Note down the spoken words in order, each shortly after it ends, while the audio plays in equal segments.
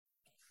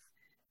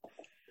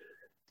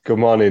Good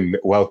morning.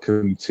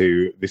 Welcome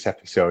to this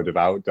episode of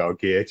Outdoor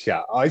Gear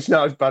Chat. Oh, it's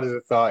not as bad as I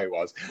thought it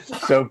was.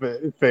 So,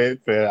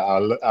 for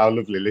our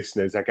lovely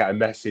listeners, I got a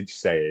message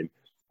saying,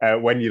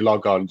 when you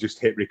log on, just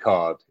hit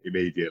record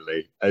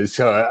immediately. And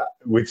so,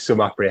 with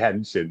some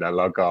apprehension, I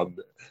log on.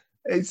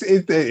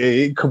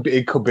 It could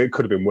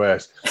have been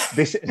worse.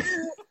 This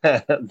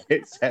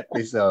this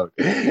episode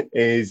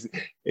is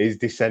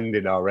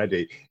descending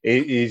already.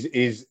 It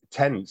is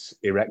tense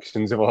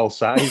erections of all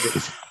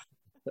sizes.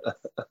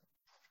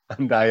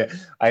 And I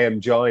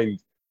am joined.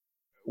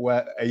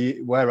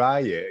 Where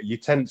are you? Your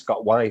tent's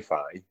got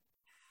Wi-Fi.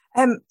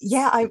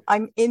 Yeah,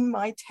 I'm in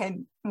my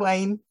tent,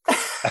 Wayne.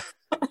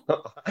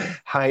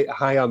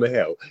 High on the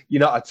hill. You're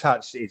not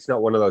attached. It's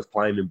not one of those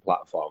climbing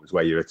platforms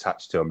where you're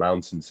attached to a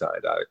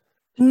mountainside, are you?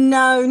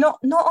 No,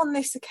 not on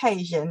this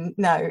occasion.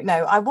 No.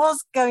 I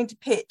was going to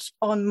pitch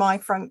on my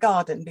front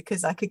garden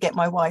because I could get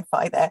my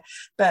Wi-Fi there,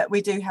 but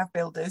we do have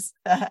builders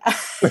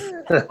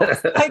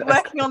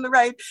working on the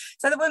road,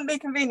 so that wouldn't be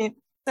convenient.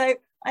 So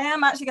I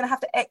am actually going to have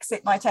to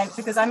exit my tent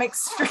because I'm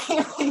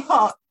extremely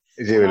hot.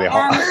 Is it really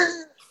hot?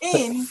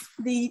 In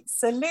the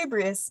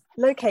salubrious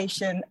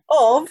location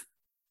of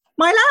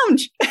my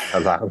lounge. A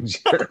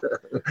lounge.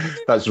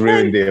 That's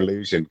ruined the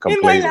illusion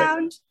completely. In my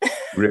lounge.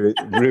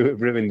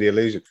 Ruined the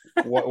illusion.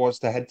 What's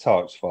the head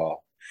torch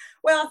for?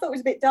 Well, I thought it was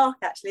a bit dark,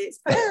 actually.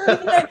 It's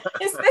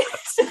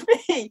supposed to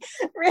be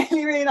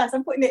really, really nice.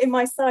 I'm putting it in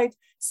my side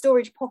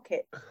storage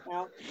pocket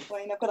now.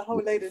 I've got a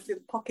whole load of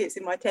little pockets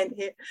in my tent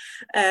here.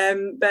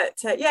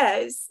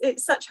 Yeah,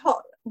 it's such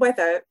hot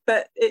weather,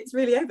 but it's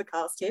really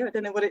overcast here. I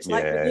don't know what it's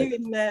like with you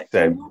in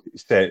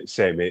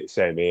same here. It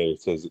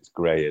says it's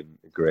grey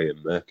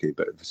and murky,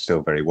 but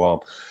still very warm.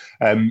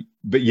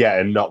 But yeah,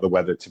 and not the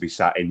weather to be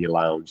sat in your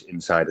lounge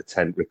inside a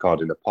tent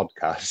recording a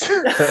podcast.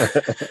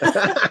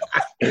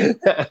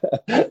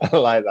 I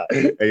like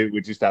that. We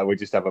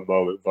just have a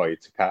moment for you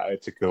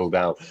to cool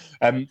down.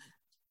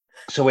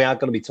 So we are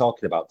going to be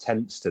talking about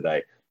tents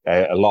today.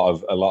 A lot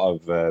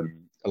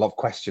of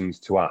questions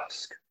to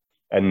ask,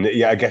 and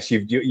yeah, I guess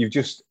you've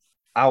just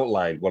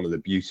outlined one of the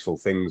beautiful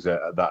things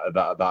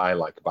that I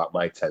like about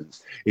my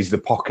tents is the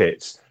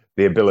pockets.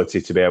 The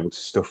ability to be able to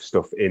stuff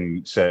stuff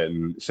in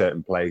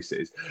certain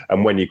places,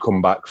 and when you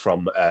come back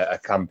from a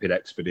camping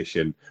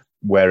expedition,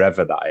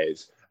 wherever that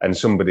is, and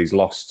somebody's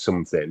lost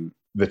something,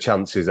 the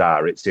chances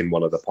are it's in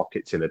one of the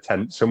pockets in a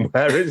tent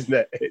somewhere, isn't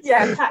it?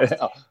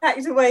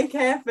 Packed away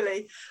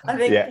carefully. I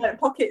think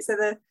pockets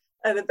are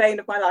the bane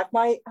of my life.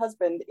 My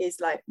husband is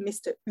like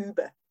Mr.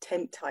 Uber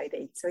tent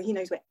tidy, so he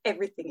knows where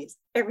everything is.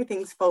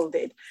 Everything's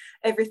folded,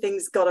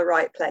 everything's got a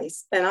right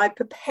place, and I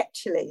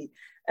perpetually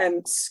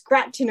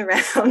scratching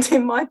around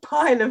in my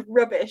pile of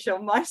rubbish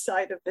on my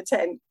side of the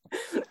tent,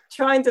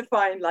 trying to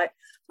find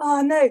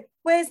oh no,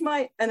 where's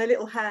my, and a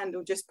little hand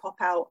will just pop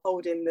out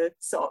holding the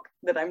sock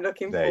that I'm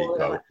looking there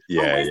for. You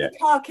go. Where's the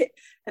car key?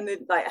 And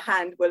then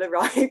hand will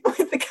arrive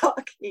with the car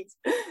keys.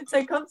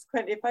 So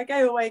consequently, if I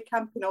go away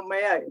camping on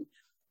my own,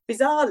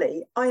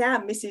 bizarrely, I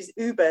am Mrs.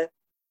 Uber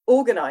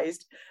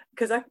organised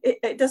because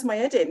it does my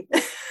head in.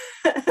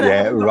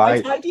 Yeah,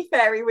 right. My tidy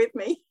fairy with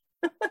me.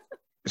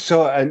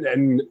 So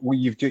and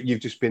you've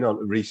just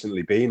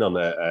recently been on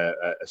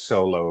a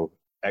solo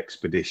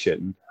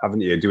expedition,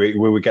 haven't you?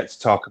 Will we get to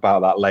talk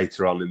about that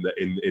later on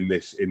in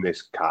this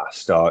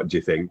cast, or do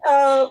you think?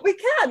 We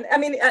can. I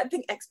mean, I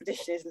think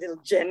expedition is a little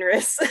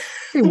generous.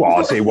 It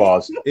was. It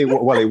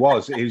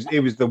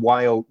was the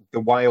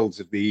wilds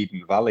of the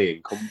Eden Valley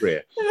in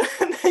Cumbria.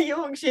 The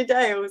Yorkshire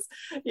Dales.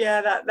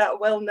 Yeah, that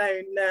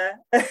well-known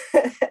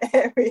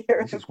area.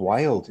 It's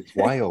wild. It's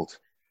wild.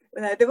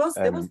 There was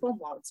one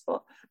wild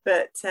spot,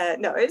 but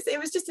no, it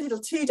was just a little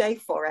 2-day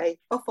foray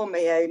off on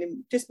my own,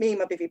 and just me and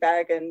my bivy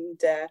bag and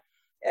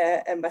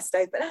my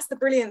stove. But that's the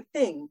brilliant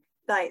thing.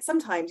 Like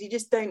sometimes you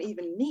just don't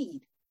even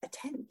need a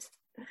tent.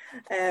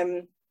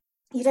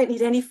 You don't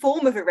need any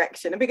form of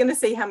erection, and we're going to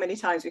see how many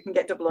times we can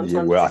get double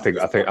entendres. Yeah, well, I think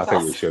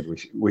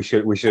we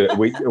should.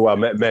 Well,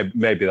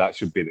 maybe that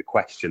should be the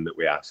question that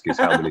we ask: is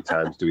how many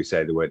times do we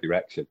say the word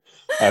erection?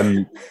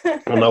 No,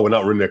 we're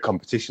not running a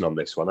competition on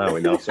this one, are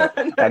we? No. So,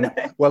 no.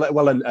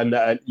 Well,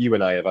 you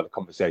and I have had a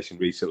conversation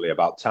recently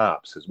about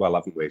tarps as well,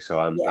 haven't we? So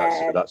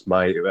that's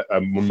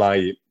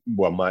the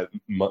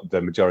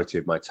majority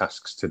of my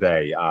tasks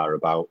today are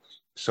about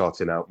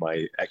sorting out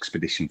my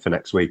expedition for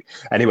next week.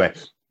 Anyway.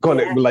 Go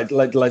on,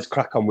 let's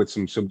crack on with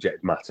some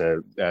subject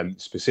matter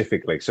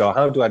specifically. So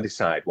how do I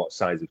decide what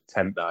size of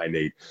tent that I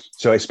need?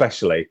 So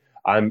especially,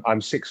 I'm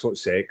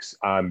 6'6",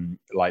 I'm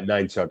like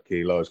 90 odd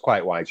kilos,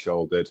 quite wide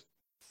shouldered,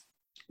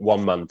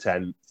 one man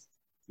tent,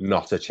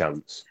 not a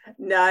chance.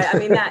 No, I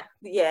mean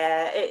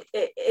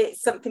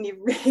it's something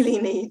you really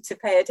need to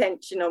pay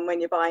attention on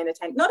when you're buying a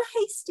tent. Not a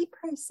hasty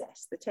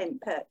process, the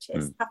tent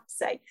purchase, I have to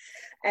say.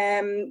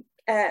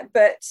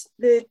 But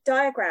the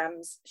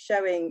diagrams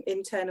showing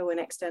internal and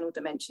external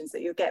dimensions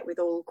that you'll get with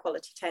all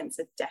quality tents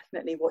are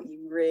definitely what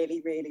you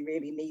really, really,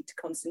 really need to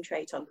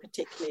concentrate on,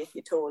 particularly if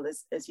you're tall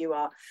as you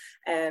are,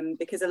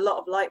 because a lot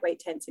of lightweight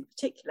tents in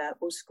particular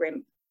will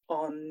scrimp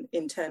on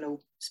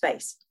internal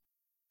space.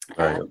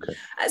 Right, okay.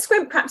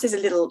 Squint perhaps is a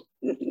little,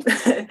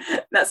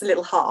 that's a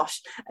little harsh.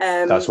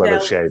 That's where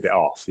they'll shave it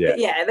off, yeah.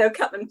 Yeah, they'll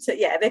cut them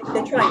to,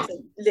 they're trying to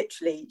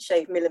literally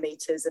shave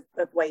millimetres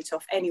of weight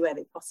off anywhere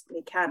they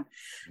possibly can.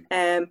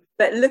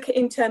 But look at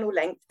internal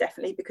length,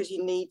 definitely, because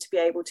you need to be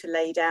able to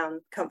lay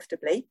down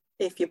comfortably.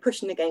 If you're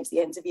pushing against the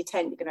ends of your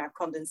tent, you're going to have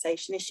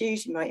condensation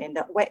issues. You might end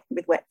up wet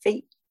with wet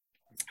feet.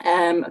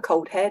 A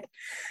cold head,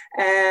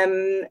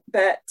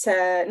 but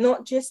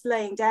not just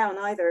laying down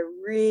either. A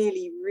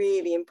really,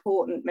 really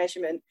important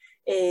measurement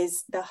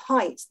is the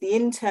height, the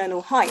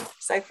internal height.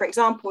 So, for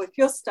example, if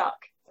you're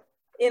stuck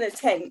in a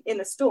tent in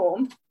a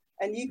storm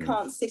and you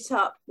can't sit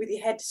up with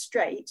your head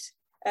straight,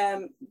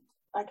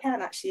 I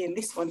can actually in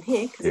this one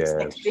here, because it's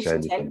an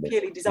expedition tent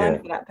purely designed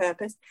for that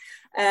purpose.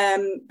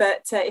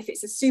 But if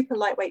it's a super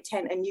lightweight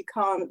tent and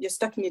you're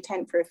stuck in your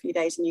tent for a few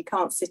days and you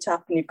can't sit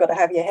up and you've got to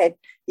have your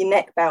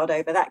neck bowed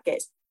over, that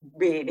gets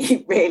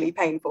really, really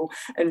painful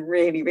and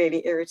really,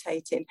 really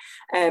irritating.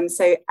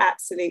 So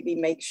absolutely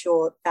make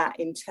sure that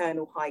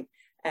internal height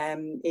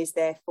is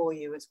there for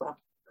you as well.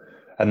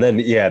 And then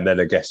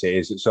I guess it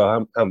is. So I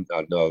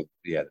know,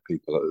 the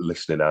people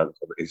listening out,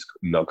 it's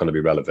not going to be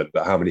relevant,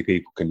 but how many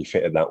people can you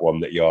fit in that one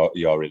that you're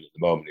in at the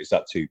moment? Is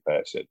that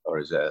 2-person, or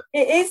is it?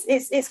 It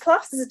is. It's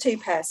classed as a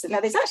 2-person.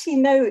 Now, there's actually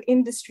no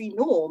industry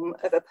norm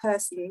of a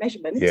person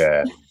measurement.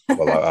 Yeah.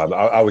 Well,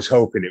 I was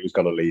hoping it was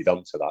going to lead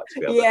on to that, to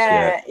be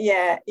honest.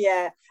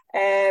 Yeah.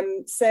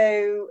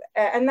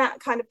 And that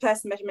kind of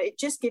person measurement, it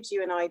just gives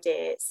you an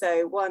idea.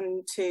 So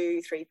 1,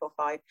 2, 3, 4,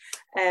 5.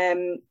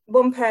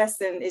 One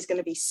person is going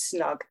to be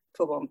snug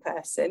for one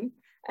person.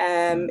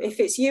 If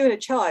it's you and a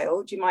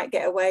child, you might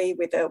get away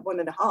with a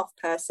 1.5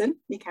 person.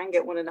 You can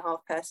get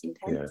 1.5 person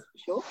tents, for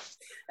sure.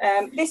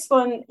 This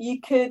one,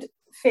 you could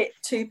fit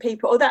 2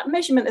 people, or that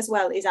measurement as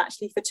well is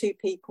actually for 2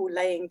 people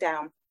laying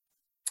down.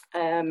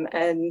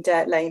 And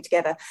laying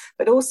together,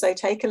 but also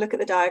take a look at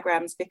the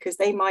diagrams, because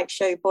they might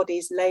show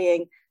bodies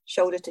laying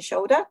shoulder to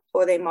shoulder,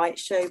 or they might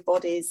show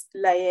bodies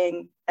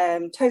laying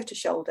toe to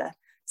shoulder.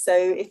 So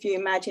if you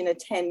imagine a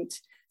tent,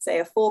 say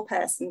a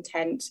 4-person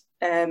tent,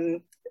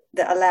 that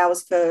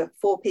allows for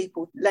 4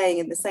 people laying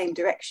in the same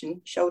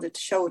direction, shoulder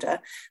to shoulder,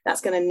 that's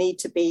going to need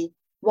to be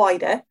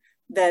wider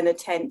than a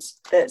tent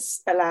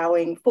that's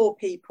allowing 4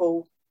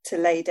 people to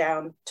lay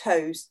down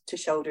toes to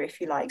shoulder, if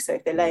you like. So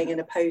if they're laying in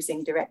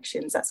opposing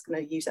directions, that's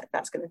going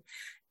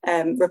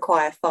to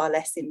require far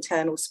less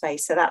internal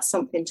space. So that's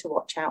something to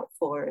watch out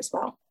for as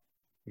well.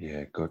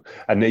 Yeah, good.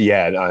 And I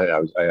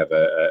have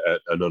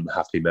an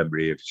unhappy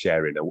memory of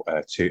sharing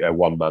a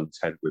one-man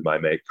tent with my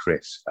mate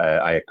Chris.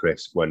 I had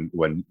Chris when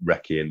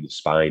recce in the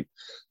spine.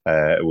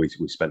 We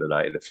spent the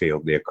night in the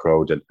field near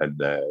Crowden,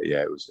 and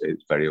it was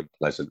very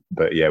unpleasant.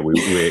 But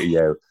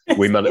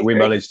we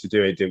managed to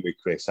do it, didn't we,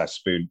 Chris? I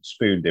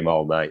spooned him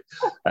all night.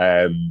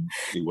 I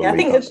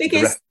think the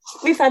biggest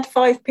we've had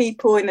 5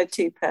 people in a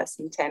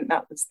 2-person tent.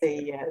 That was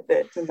the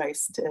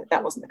most.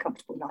 That wasn't a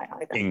comfortable night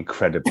either.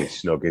 Incredibly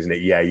snug, isn't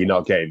it? Yeah, you're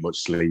not getting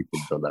much sleeping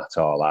done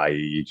at all.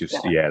 You just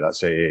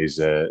that's it. It is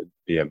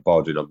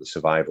bordering on the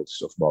survival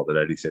stuff more than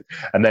anything.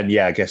 And then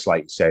I guess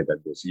like you say, then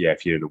there's,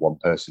 if you're in a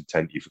 1-person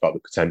tent, you've got the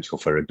potential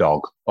for a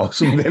dog or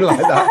something like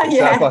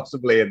that.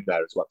 Possibly in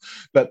there as well.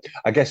 But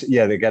I guess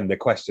again, the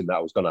question that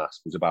I was going to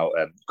ask was about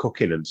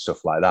cooking and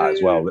stuff like that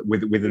as well.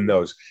 Within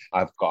those,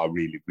 I've got a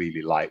really,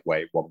 really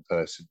lightweight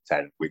 1-person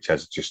tent which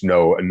has just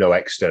no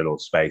external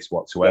space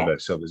whatsoever.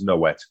 So there's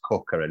nowhere to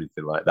cook or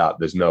anything like that.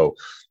 There's no,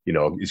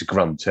 it's a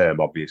grand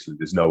term, obviously.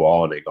 There's no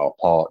awning or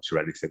porch or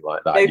anything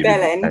like that. No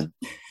bell end.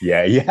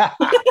 Yeah.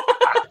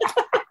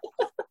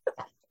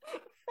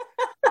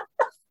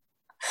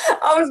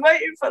 I was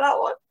waiting for that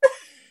one.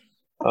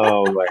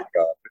 Oh my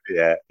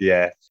god!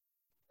 Yeah.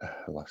 I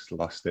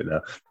lost it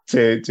now.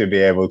 To be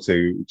able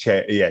to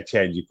change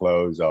your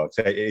clothes, or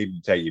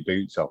even take your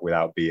boots off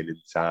without being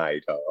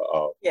inside,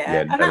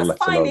 and that's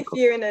fine if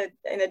you're in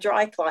a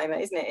dry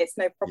climate, isn't it? It's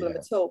no problem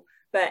at all.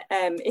 But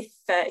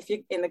if you're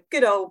in a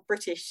good old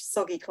British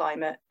soggy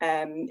climate,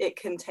 it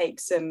can take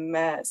some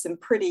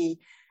pretty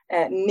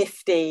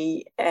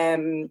nifty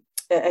and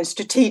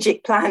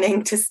strategic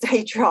planning to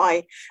stay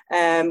dry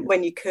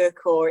when you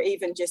cook, or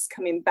even just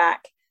coming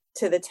back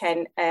to the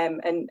tent,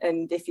 and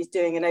if you're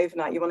doing an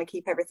overnight, you want to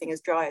keep everything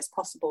as dry as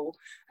possible.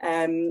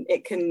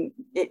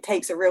 It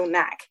takes a real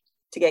knack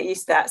to get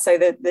used to that. So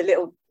the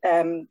little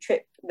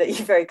trip that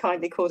you very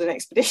kindly called an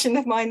expedition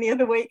of mine the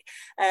other week,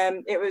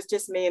 it was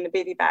just me in a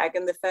bivy bag,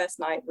 and the first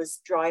night was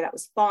dry. That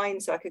was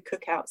fine, so I could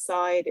cook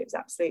outside. It was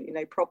absolutely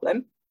no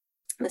problem.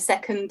 The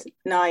second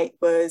night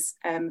was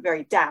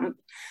very damp,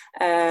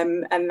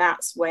 and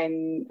that's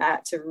when I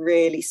had to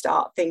really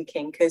start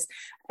thinking, because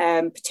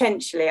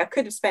potentially I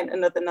could have spent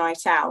another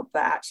night out,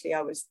 but actually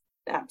I was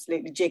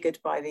absolutely jiggered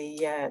by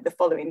the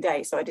following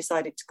day, so I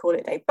decided to call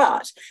it a day.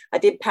 But I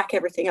did pack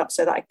everything up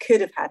so that I could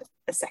have had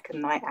a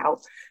second night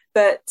out.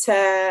 But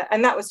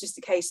and that was just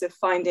a case of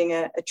finding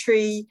a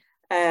tree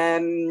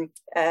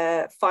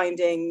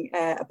finding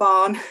a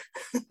barn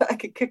that I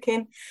could cook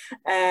in.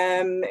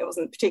 It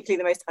wasn't particularly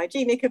the most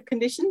hygienic of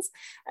conditions,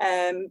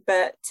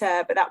 but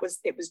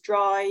it was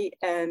dry,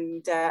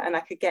 and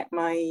I could get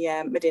my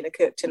dinner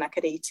cooked and I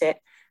could eat it.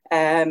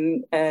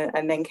 And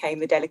then came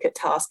the delicate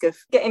task of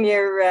getting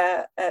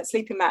your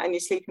sleeping mat and your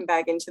sleeping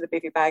bag into the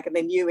bivy bag, and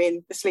then you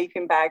in the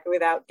sleeping bag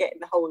without getting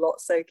the whole lot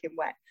soaking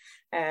wet.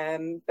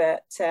 Had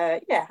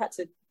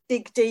to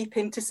dig deep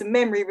into some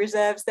memory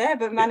reserves there,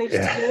 but managed to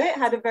do it.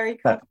 Had a very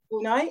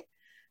comfortable night.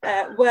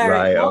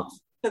 Wearing off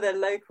for the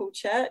local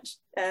church.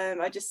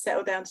 I just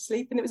settled down to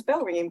sleep, and it was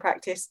bell ringing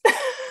practice.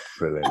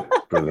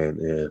 Brilliant,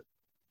 yeah.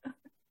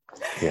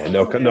 Yeah,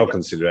 no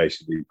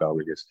consideration for bell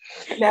ringers.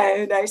 No,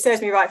 it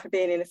serves me right for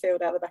being in a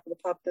field out the back of the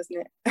pub, doesn't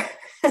it?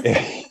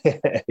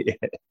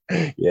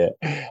 yeah.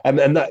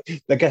 And that,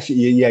 I guess,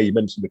 you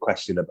mentioned the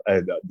question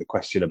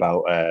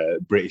about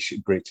British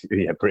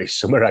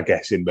summer, I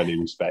guess, in many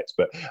respects,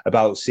 but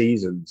about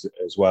seasons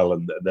as well,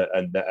 and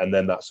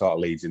then that sort of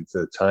leads into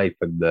the type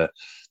and the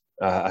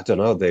I don't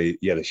know, the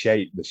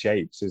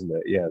shapes, isn't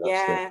it?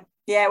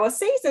 Yeah, well,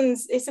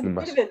 seasons, it's a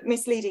bit of a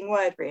misleading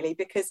word, really,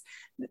 because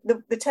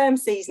the term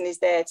season is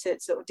there to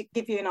sort of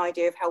give you an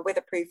idea of how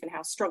weatherproof and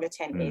how strong a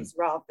tent is,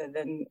 rather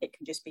than it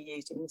can just be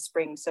used in the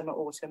spring, summer,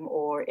 autumn,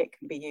 or it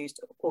can be used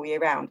all year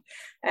round,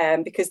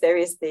 because there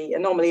is the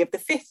anomaly of the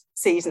fifth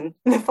season,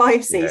 the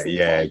 5 season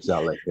tent.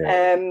 Exactly.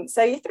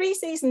 So your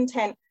 3-season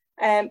tent,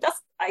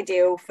 that's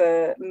ideal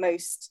for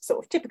most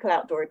sort of typical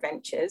outdoor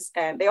adventures.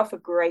 They offer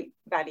great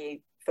value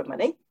for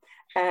money.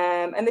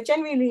 And they're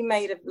generally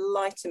made of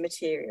lighter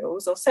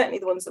materials, or certainly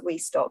the ones that we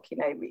stock.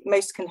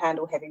 Most can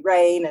handle heavy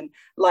rain and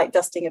light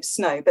dusting of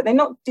snow, but they're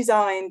not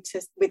designed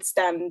to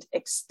withstand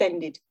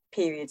extended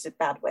periods of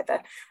bad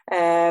weather.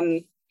 They're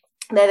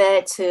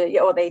there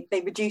to,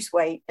 they reduce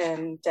weight,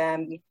 and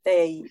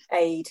they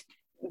aid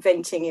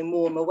venting in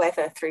warmer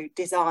weather through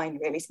design,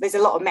 really. So there's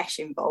a lot of mesh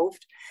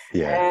involved,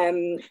 which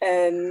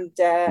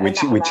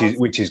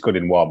is good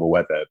in warmer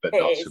weather, but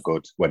not so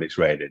good when it's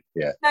raining.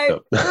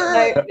 No.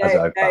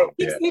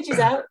 Keeps the midges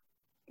out.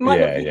 Might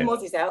not keep the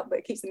mozzies out, but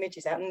it keeps the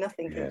midges out, and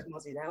nothing keeps the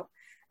mozzies out.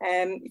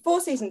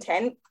 4-season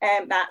tent,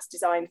 that's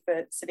designed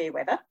for severe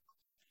weather,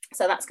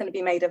 so that's going to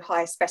be made of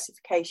higher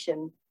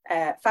specification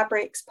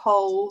fabrics,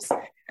 poles,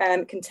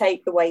 can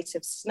take the weight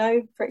of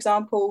snow, for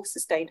example,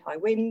 sustained high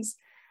winds.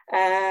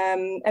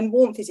 And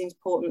warmth is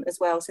important as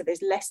well, so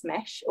there's less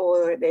mesh,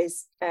 or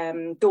there's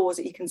doors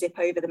that you can zip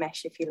over the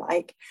mesh if you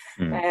like.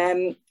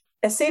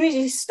 As soon as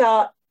you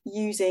start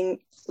using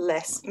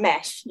less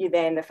mesh, you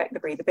then affect the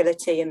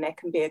breathability, and there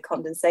can be a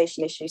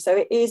condensation issue. So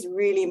it is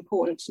really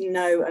important to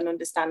know and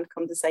understand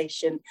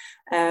condensation,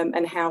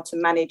 and how to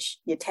manage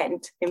your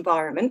tent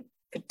environment,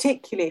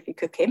 particularly if you're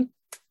cooking,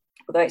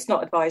 although it's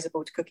not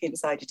advisable to cook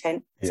inside your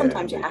tent.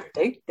 Sometimes you have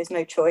to, there's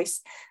no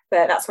choice,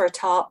 but that's where a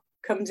tarp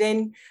comes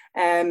in.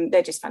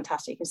 They're just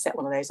fantastic. You can set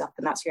one of those up,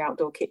 and that's your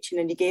outdoor kitchen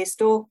and your gear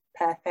store.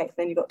 Perfect.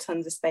 Then you've got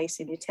tons of space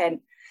in your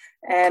tent.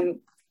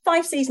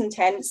 5-season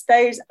tents,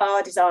 those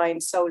are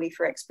designed solely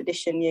for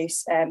expedition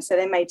use, so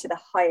they're made to the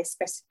highest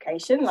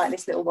specification, like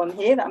this little one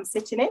here that I'm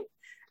sitting in,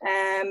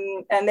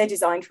 and they're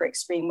designed for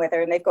extreme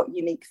weather, and they've got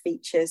unique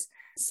features.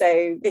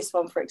 So this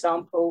one, for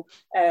example,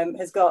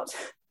 has got,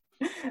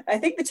 I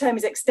think the term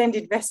is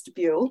extended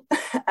vestibule,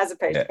 as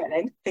opposed to bed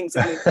end. Things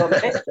have moved on a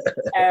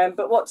bit.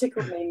 But what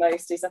tickled me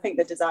most is I think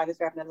the designers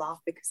were having a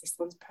laugh because this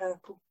one's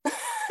purple.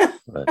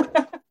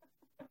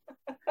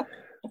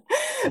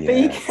 But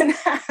you can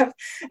have,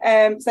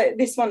 so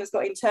this one has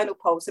got internal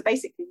poles. So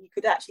basically you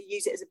could actually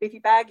use it as a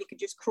bivy bag. You could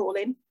just crawl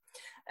in,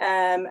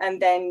 and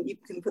then you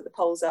can put the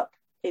poles up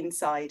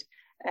inside.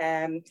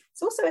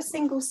 It's also a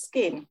single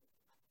skin,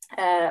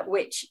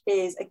 which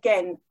is,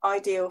 again,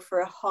 ideal for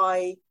a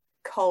high,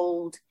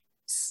 cold,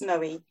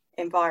 snowy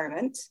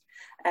environment.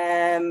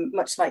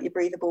 Much like your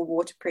breathable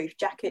waterproof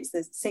jackets,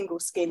 the single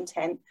skin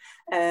tent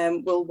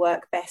will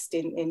work best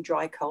in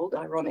dry cold,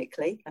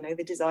 ironically. I know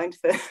they're designed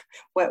for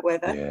wet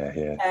weather,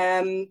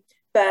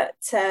 but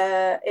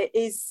it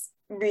is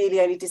really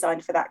only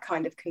designed for that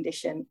kind of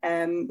condition.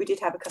 We did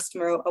have a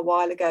customer a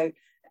while ago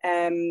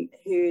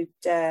who'd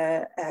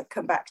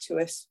come back to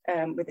us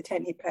with a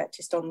tent he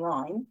purchased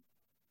online,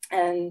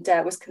 and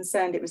was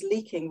concerned it was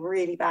leaking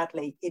really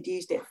badly. He'd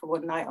used it for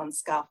one night on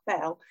Scarf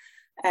Fell.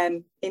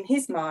 In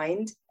his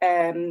mind,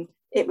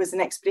 it was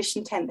an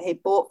expedition tent that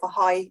he'd bought for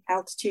high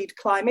altitude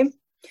climbing,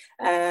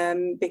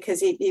 because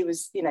he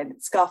was,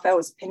 Scarf Fell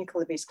was the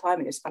pinnacle of his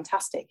climbing. It was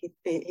fantastic.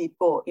 He'd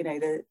bought,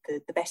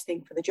 the best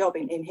thing for the job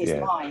in his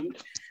mind.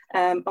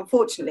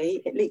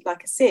 Unfortunately, it leaked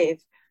like a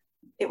sieve.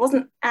 It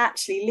wasn't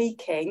actually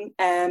leaking.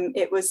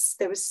 There was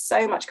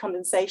so much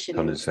condensation.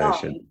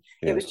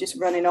 It was just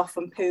running off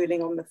and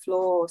pooling on the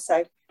floor. So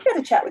we had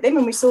a chat with him,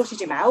 and we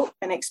sorted him out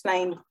and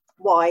explained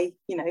why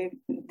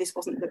this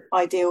wasn't the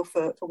ideal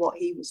for what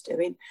he was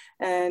doing,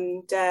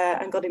 and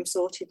got him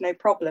sorted, no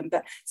problem.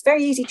 But it's a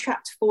very easy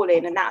trap to fall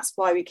in, and that's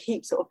why we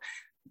keep sort of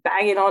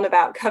banging on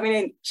about coming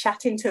in,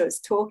 chatting to us,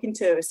 talking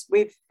to us.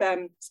 We've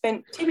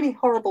spent too many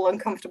horrible,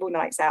 uncomfortable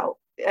nights out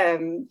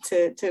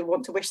to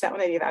want to wish that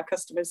on any of our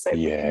customers. So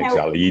yeah,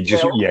 exactly.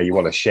 You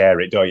want to share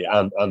it, don't you?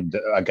 And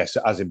I guess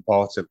as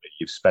importantly,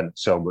 you've spent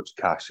so much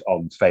cash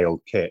on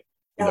failed kit.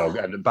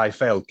 And by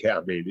failed kit,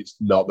 I mean it's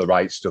not the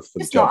right stuff for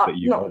the job that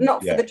you want.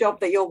 Not for the job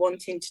that you're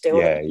wanting to do,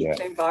 or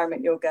the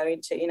environment you're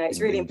going to. It's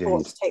really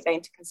important to take that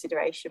into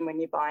consideration when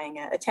you're buying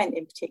a tent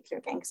in particular,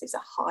 again, because it's a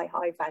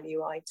high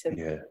value item.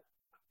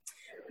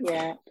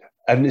 Yeah.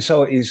 And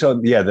so there's a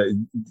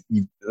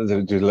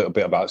little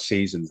bit about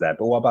seasons there,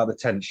 but what about the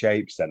tent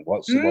shapes then?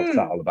 What's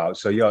that all about?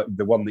 So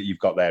the one that you've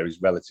got there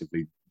is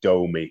relatively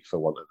domey, for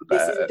want of a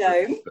better. This is a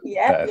dome.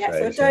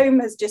 So a dome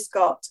has just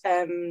got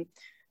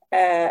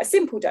a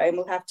simple dome.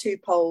 Will have two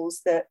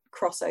poles that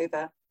cross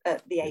over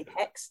at the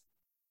apex.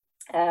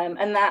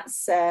 And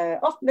that's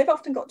they've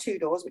often got two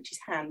doors, which is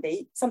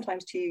handy,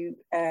 sometimes two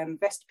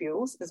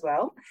vestibules as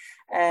well,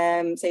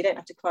 so you don't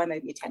have to climb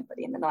over your tent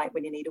body in the night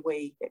when you need a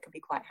wee. It can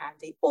be quite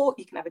handy, or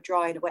you can have a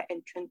dry and a wet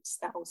entrance.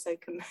 That also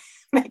can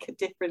make a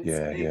difference.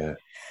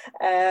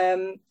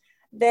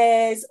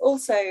 There's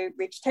also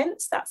ridge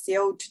tents. That's the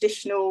old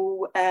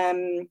traditional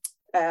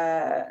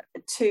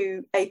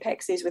two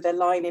apexes with a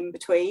line in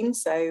between.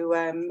 So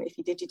if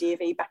you did your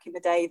DFE back in the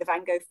day, the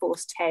Van Gogh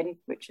Force 10,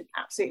 which is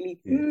absolutely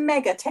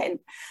mega tent.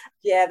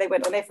 Yeah, they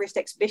went on Everest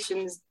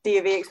expeditions,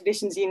 DFE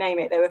expeditions, you name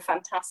it. They were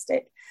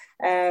fantastic.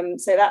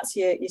 So that's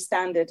your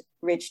standard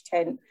ridge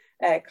tent,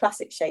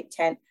 classic shaped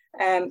tent.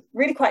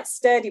 Really quite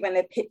sturdy when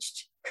they're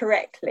pitched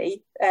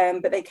correctly,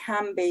 but they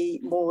can be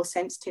more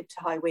sensitive to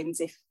high winds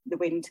if the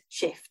wind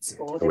shifts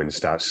or the wind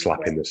starts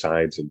slapping the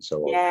sides and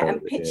so on. Yeah,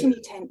 and pitching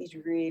your tent is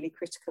really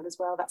critical as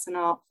well. That's an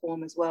art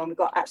form as well. And we've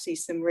got actually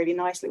some really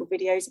nice little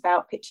videos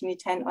about pitching your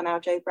tent on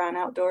our Joe Brown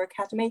Outdoor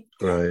Academy.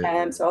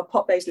 Right. So I'll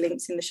pop those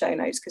links in the show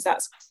notes because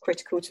that's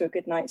critical to a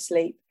good night's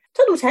sleep.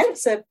 Tunnel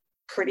tents are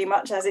pretty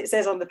much as it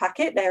says on the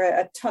packet. They're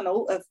a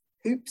tunnel of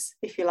hoops,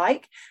 if you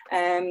like,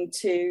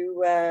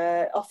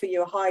 to offer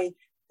you a high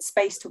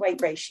space to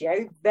weight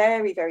ratio.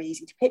 Very, very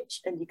easy to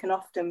pitch, and you can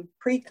often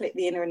pre-clip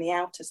the inner and the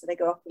outer so they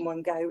go up in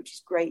one go, which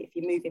is great if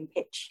you move in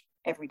pitch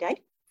every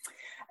day.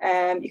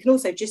 You can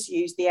also just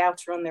use the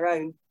outer on their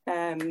own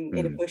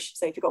in a bush.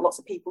 So if you've got lots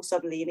of people,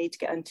 suddenly you need to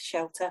get into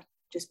shelter,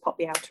 just pop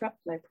the outer up,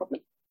 no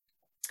problem.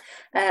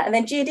 And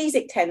then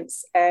geodesic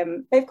tents,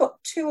 they've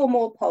got 2 or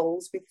more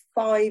poles with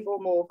 5 or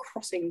more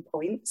crossing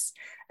points.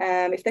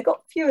 If they've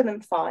got fewer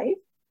than 5,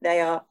 they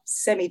are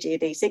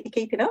semi-geodesic. You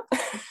keeping up?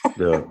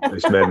 No,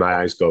 it's made my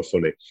eyes go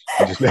funny.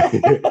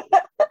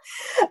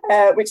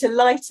 Which are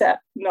lighter,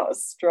 not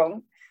as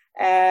strong.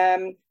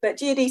 But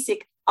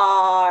geodesic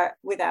are,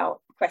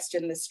 without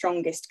question, the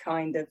strongest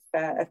kind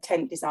of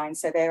tent design.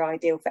 So they're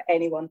ideal for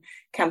anyone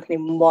camping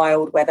in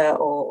wild weather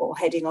or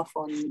heading off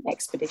on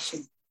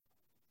expedition.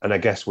 And I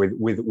guess with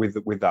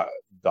that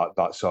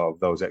sort of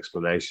those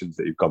explanations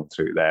that you've gone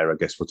through there, I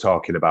guess we're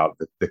talking about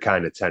the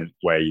kind of tent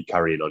where you're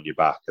carrying on your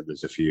back and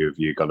there's a few of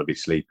you going to be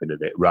sleeping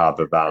in it,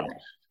 rather than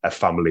a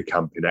family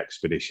camping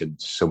expedition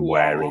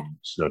somewhere in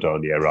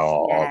Snowdonia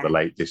or the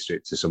Lake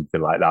District or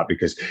something like that.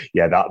 Because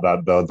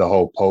the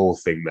whole pole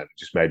thing then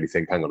just made me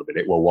think, hang on a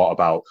minute, well, what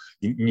about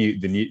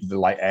the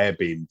like air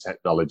beam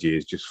technology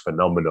is just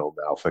phenomenal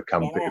now for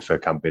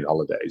camping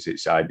holidays.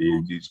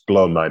 It's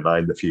blown my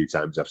mind the few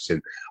times I've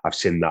seen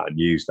that and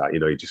used that.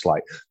 You just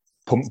like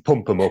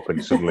pump them up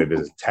and suddenly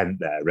there's a tent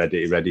there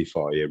ready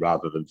for you,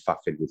 rather than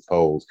faffing with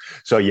poles.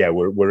 So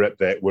we're at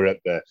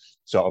the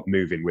sort of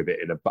moving with it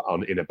in a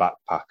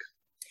backpack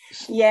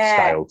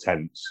style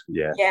tents.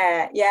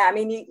 I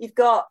mean you've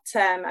got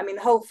the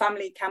whole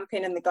family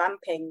camping and the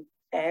glamping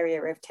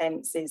area of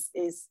tents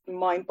is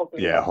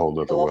mind-boggling. A whole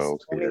other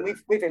world. I mean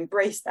we've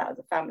embraced that as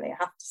a family, I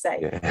have to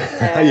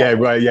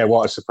say.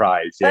 What a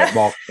surprise.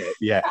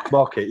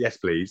 More kit, yes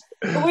please.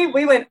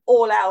 We went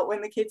all out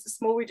when the kids were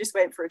small. We just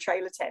went for a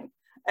trailer tent,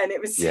 and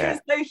it was so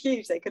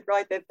huge they could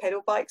ride their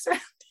pedal bikes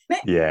around in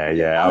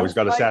it. I was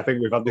going to say, I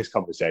think we've had this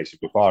conversation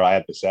before. I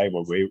had the same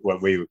when we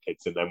were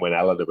kids, and then when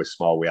Eleanor was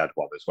small we had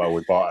one as well.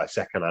 We bought a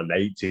second-hand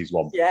 80s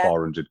one for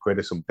 400 quid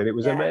or something. It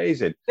was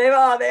amazing. They're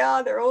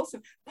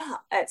awesome.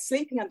 But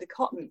sleeping under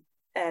cotton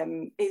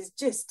is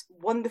just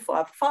wonderful.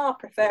 I far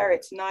prefer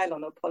it to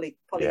nylon or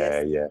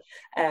polyester.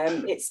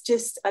 It's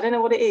just, I don't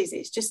know what it is,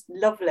 it's just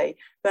lovely.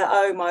 But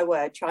oh my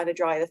word, trying to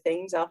dry the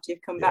things after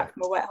you've come back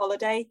from a wet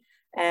holiday.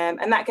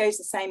 And that goes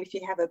the same if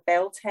you have a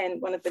bell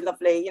tent, one of the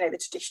lovely, the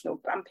traditional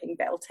glamping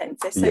bell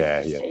tents. They're so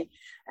pretty.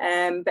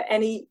 But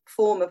any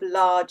form of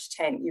large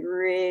tent, you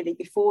really,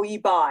 before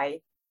you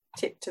buy,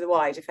 tip to the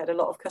wise, we've had a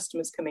lot of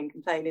customers come in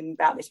complaining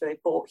about this, where they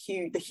bought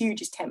the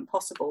hugest tent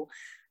possible,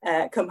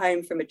 come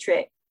home from a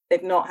trip,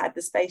 they've not had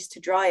the space to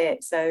dry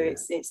it, so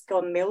it's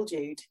gone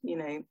mildewed.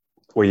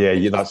 Well,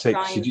 that's it.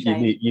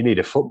 You need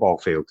a football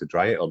field to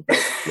dry it on,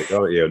 basically,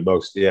 don't you? And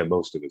most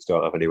of us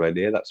don't have anywhere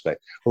near that space.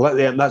 Well,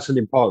 that's an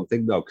important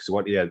thing, though, because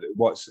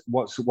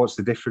what's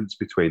the difference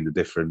between the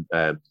different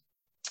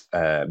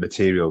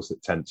materials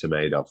that tents are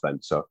made of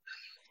then? So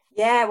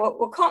Yeah,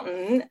 well,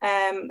 cotton,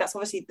 that's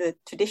obviously the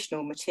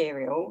traditional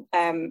material.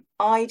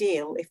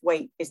 Ideal if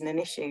weight isn't an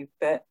issue,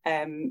 but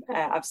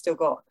I've still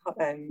got,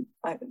 I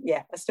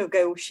still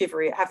go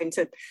shivery at having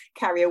to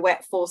carry a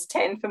wet Force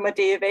 10 for my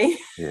DV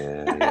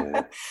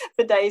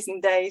for days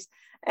and days.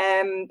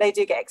 They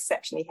do get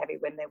exceptionally heavy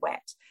when they're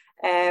wet.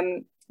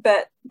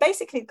 But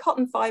basically,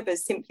 cotton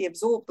fibres simply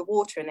absorb the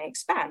water and they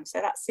expand,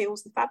 so that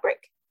seals the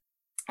fabric.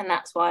 And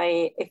that's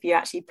why if you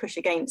actually push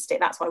against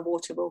it, that's why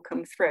water will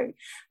come through.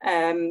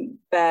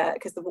 But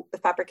because the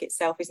fabric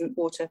itself isn't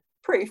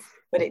waterproof,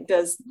 but it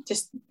does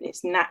just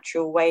its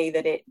natural way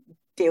that it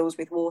deals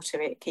with water,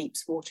 it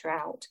keeps water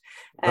out.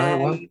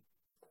 But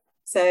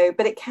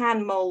it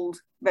can mold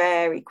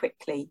very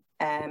quickly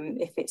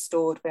if it's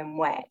stored when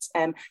wet.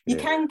 You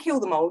can kill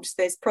the molds.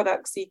 There's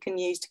products you can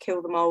use to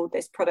kill the mold.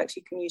 There's products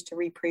you can use to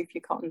reproof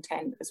your cotton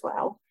tent as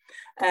well.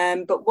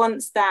 But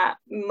once that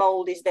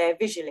mold is there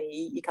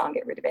visually, you can't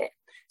get rid of it.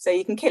 So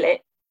you can kill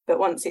it, but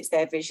once it's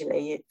there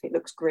visually, if it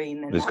looks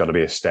green, then there's got to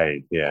be a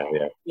stain. Yeah.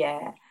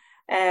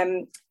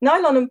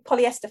 Nylon and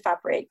polyester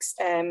fabrics,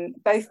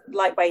 both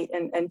lightweight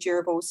and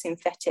durable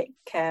synthetic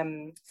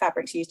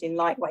fabrics used in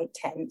lightweight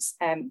tents,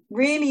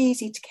 really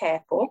easy to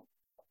care for.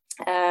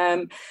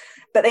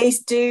 But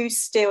these do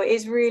still, it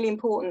is really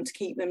important to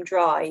keep them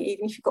dry.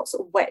 Even if you've got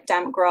sort of wet,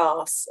 damp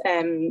grass,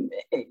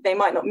 they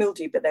might not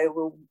mildew, but they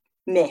will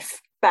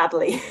niff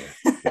badly.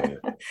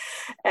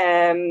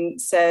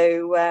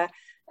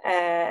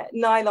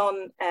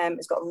 Nylon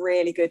has got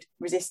really good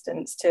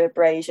resistance to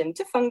abrasion,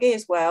 to fungi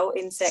as well,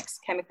 insects,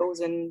 chemicals,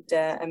 and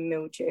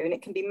mildew, and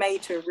it can be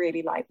made to a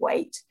really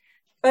lightweight.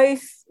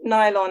 Both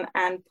nylon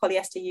and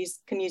polyester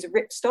can use a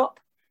ripstop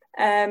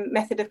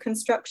method of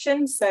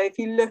construction. So if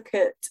you look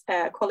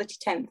at quality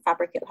tent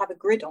fabric, it'll have a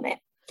grid on it,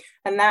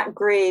 and that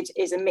grid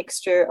is a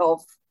mixture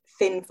of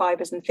thin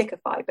fibres and thicker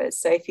fibres.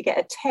 So if you get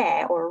a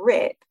tear or a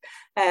rip,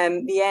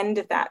 the end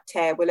of that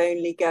tear will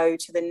only go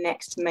to the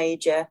next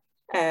major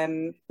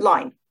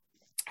line.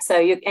 So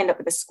you end up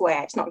with a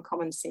square. It's not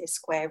uncommon to see a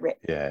square rip.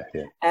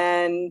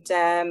 And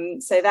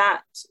so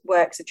that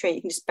works a treat.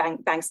 You can just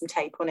bang some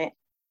tape on it,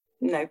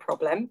 no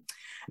problem.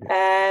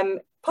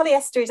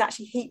 Polyester is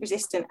actually heat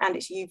resistant and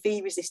it's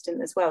UV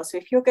resistant as well. So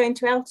if you're going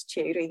to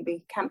altitude or you'll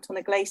be camped on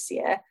a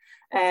glacier,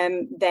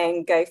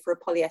 then go for a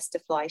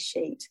polyester fly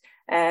sheet.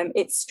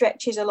 It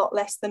stretches a lot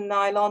less than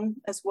nylon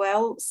as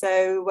well.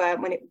 So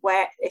when it's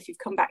wet, if you've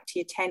come back to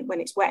your tent when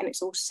it's wet and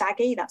it's all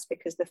saggy, that's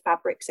because the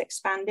fabric's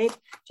expanded.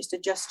 Just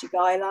adjust your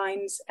guy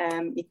lines.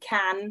 You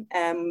can,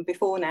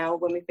 before now,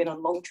 when we've been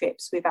on long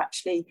trips, we've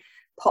actually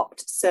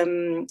popped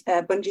some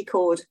bungee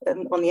cord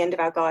on the end of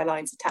our guy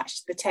lines attached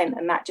to the tent,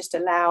 and that just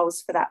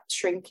allows for that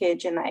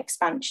shrinkage and that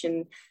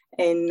expansion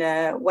in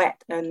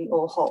wet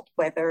or hot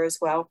weather as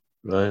well.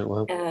 Right.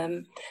 Well.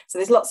 So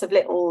there's lots of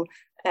little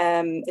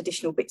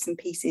additional bits and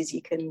pieces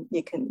you can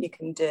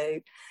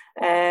do,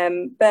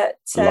 but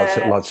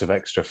lots of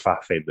extra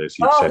faffing, as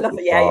you said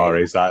before.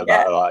 Is that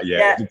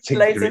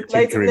loads of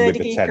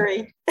nerdy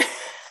geekery.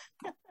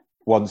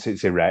 Once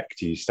it's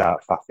erect, you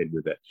start faffing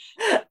with it.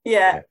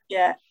 Yeah.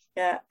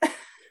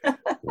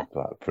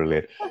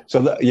 Brilliant. So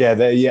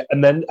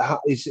and then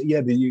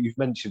you've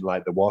mentioned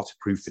like the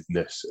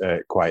waterproofedness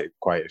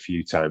quite a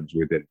few times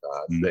within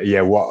that.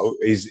 And what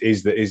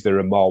is there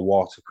a more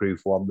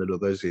waterproof one than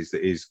others?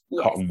 Is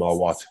cotton more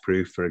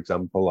waterproof, for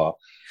example, or?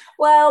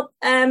 Well,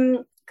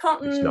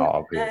 cotton. It's not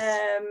obvious.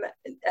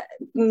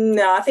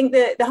 No, I think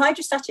the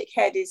hydrostatic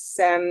head is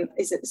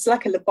it's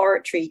like a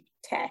laboratory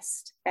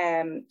test,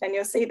 and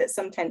you'll see that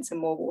some tents are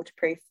more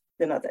waterproof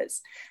than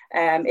others.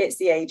 It's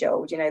the age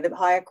old, the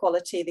higher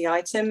quality the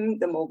item,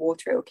 the more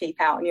water it will keep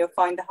out, and you'll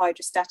find the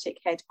hydrostatic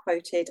head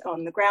quoted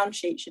on the ground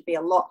sheet should be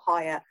a lot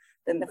higher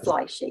than the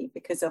fly sheet,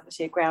 because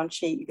obviously a ground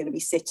sheet you're going to be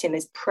sitting,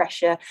 there's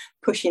pressure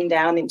pushing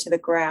down into the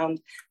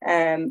ground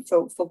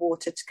for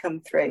water to come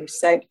through.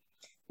 So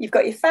you've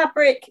got your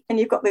fabric and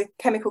you've got the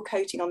chemical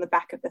coating on the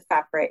back of the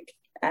fabric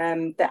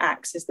that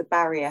acts as the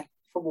barrier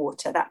for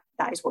water. That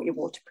is what your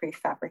waterproof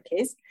fabric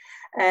is.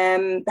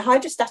 The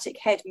hydrostatic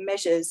head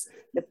measures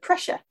the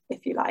pressure,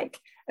 if you like,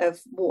 of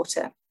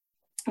water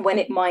when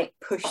it might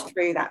push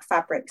through that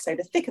fabric. So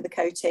the thicker the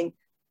coating,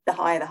 the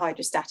higher the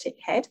hydrostatic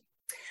head.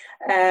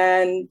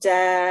 And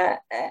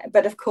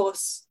but of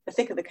course, the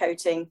thicker the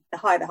coating, the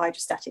higher the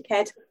hydrostatic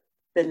head,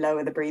 the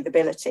lower the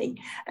breathability,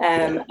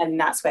 and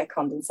that's where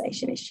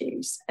condensation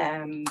issues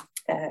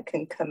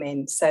can come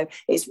in. So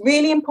it's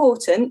really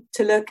important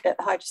to look at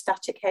the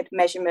hydrostatic head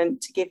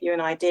measurement to give you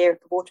an idea of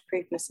the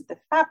waterproofness of the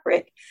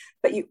fabric,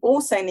 but you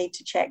also need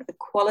to check the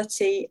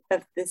quality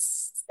of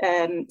this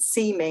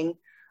seaming,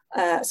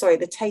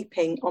 the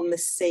taping on the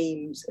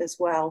seams as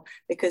well,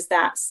 because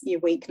that's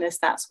your weakness,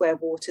 that's where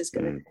water's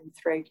going to come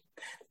through.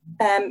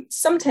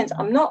 Some tents,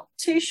 I'm not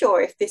too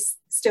sure if this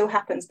still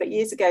happens, but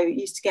years ago you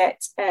used to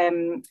get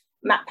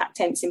mat pack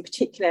tents in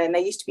particular, and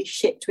they used to be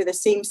shipped with a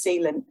seam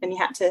sealant, and you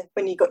had to,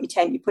 when you got your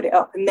tent, you put it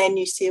up and then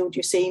you sealed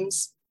your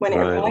seams when it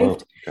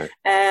arrived.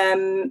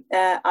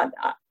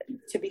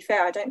 To be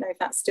fair, I don't know if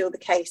that's still the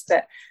case,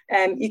 but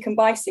you can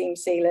buy seam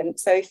sealant.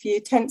 So if your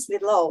tent's a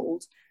little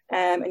old,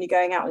 and you're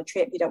going out on a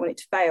trip, you don't want it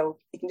to fail,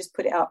 you can just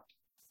put it up,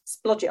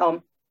 splodge it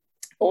on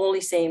all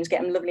your seams,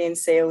 get them lovely and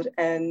sealed,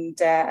 and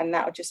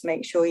that'll just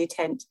make sure your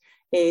tent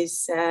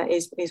is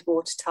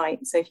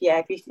watertight. So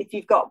if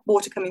you've got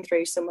water coming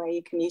through somewhere,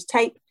 you can use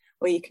tape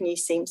or you can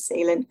use seam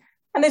sealant.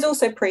 And there's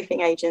also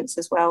proofing agents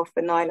as well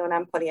for nylon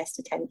and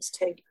polyester tents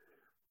too.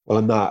 Well,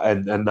 and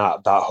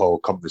that whole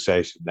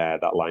conversation there,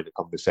 that line of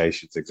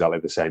conversation is exactly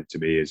the same to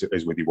me as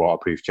with your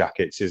waterproof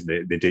jackets, isn't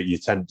it? Your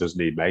tent does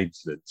need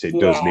maintenance. It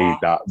does need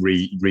that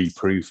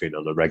re-proofing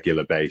on a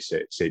regular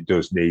basis. It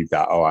does need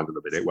that, oh, hang on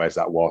a minute, where's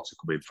that water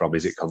coming from?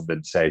 Is it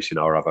condensation,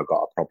 or have I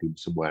got a problem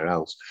somewhere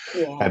else?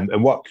 Yeah.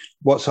 And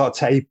what sort of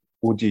tape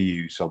would you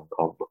use on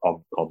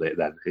it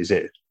then? Is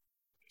it?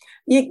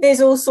 There's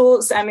all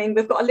sorts. I mean,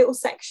 we've got a little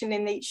section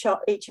in each of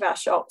our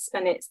shops,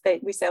 and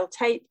we sell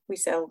tape, we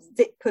sell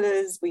zip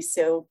pullers, we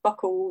sell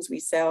buckles, we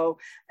sell.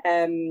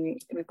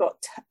 We've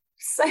got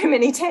so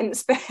many tent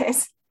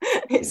spares.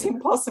 It's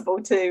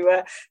impossible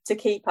to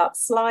keep up.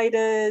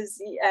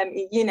 Sliders,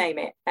 you name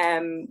it.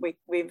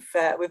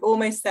 We've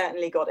almost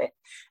certainly got it.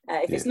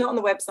 If it's not on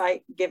the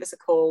website, give us a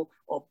call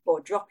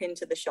or drop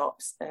into the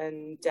shops,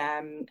 and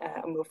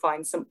we'll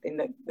find something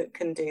that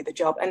can do the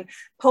job. And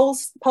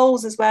poles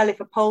as well. If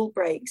a pole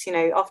breaks,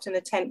 often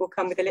a tent will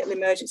come with a little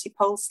emergency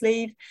pole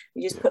sleeve.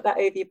 You just put that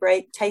over your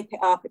brake, tape it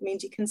up. It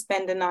means you can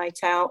spend a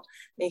night out.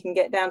 You can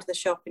get down to the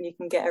shop and you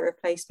can get a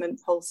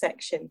replacement pole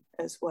section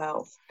as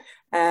well.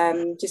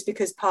 Just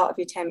because part of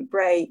your tent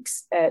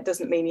breaks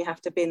doesn't mean you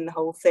have to bin the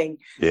whole thing.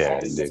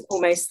 It's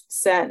almost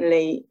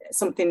certainly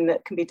something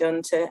that can be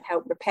done to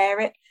help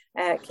repair it,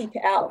 keep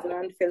it out of the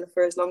landfill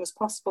for as long as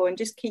possible, and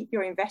just keep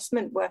your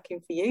investment working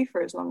for you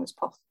for as long as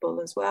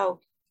possible as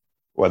well.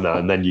 Well, no,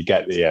 and then you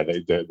get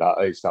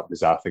it's that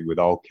bizarre thing with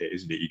all kit,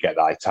 isn't it? You get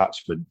that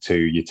attachment to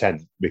your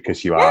tent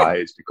because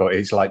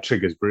it's like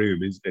Trigger's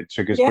broom, isn't it?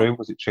 Trigger's broom,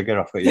 was it Trigger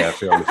off it? Yeah,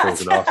 for all the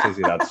Fools and Horses.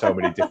 It had so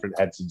many different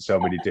heads and so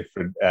many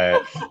different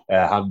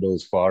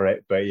handles for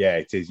it. But yeah,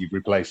 it is. You've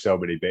replaced so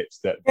many bits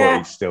but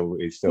it's still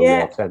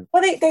your tent.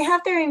 Well, they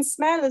have their own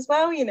smell as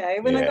well.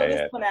 When I got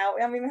this one out,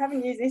 I mean, we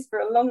haven't used this for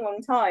a long,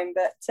 long time,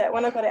 but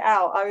when I got it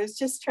out, I was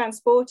just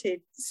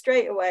transported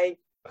straight away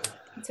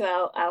to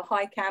our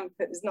high camp.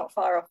 It was not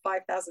far off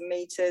 5,000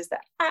 meters, the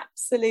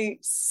absolute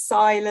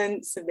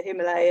silence of the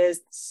Himalayas,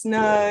 the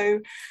snow,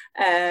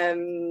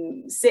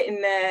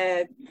 sitting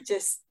there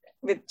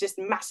with just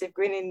massive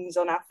grinning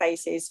on our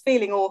faces,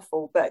 feeling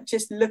awful, but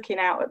just looking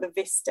out at the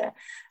vista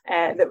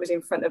that was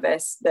in front of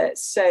us that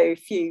so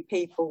few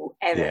people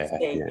ever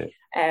see.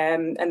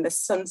 And the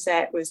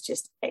sunset was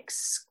just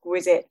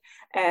exquisite.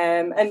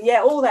 And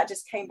all that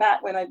just came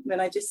back when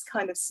I just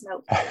kind of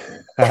smelt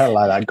it. I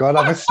like that. Go on,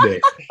 have a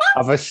sniff.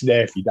 Have a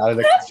sniff. I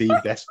can see you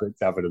desperate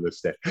to have another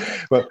sniff.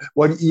 But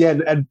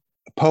and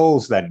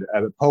poles then.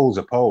 Poles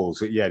are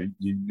poles. Yeah,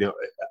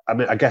 I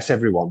mean, I guess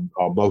everyone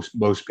or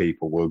most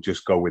people will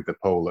just go with the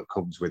pole that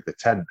comes with the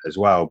tent as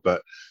well.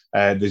 But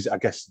there's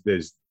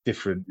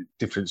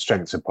different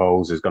strengths of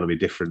poles. There's going to be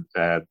different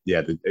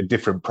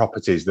different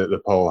properties that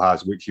the pole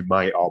has, which you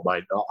might or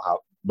might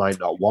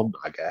not want,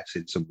 I guess,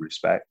 in some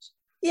respects.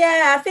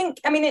 Yeah, I think,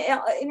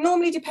 it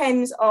normally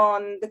depends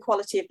on the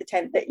quality of the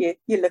tent that you're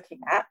looking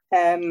at.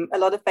 A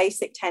lot of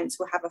basic tents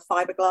will have a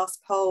fiberglass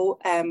pole,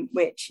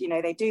 which,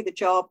 they do the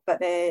job,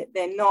 but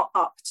they're not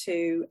up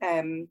to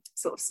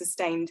sort of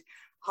sustained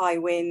high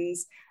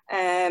winds.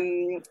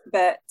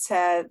 But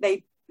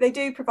they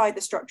do provide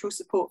the structural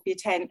support for your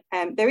tent.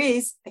 There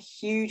is a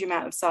huge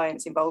amount of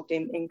science involved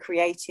in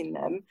creating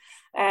them.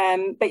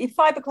 But your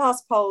fiberglass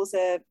poles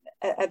are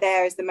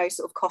there as the most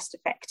sort of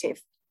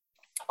cost-effective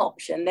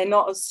option. They're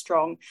not as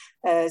strong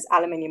as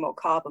aluminium or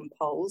carbon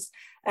poles.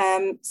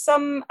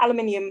 Some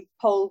aluminium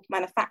pole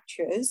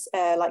manufacturers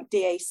like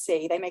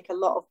DAC, they make a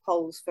lot of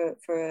poles for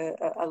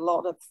a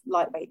lot of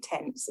lightweight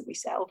tents that we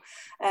sell,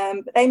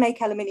 but they make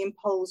aluminium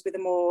poles with a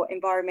more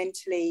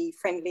environmentally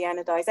friendly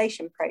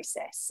anodization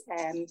process,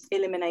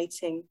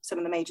 eliminating some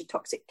of the major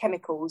toxic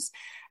chemicals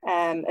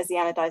as the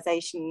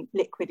anodization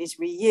liquid is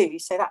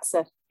reused. So that's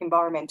an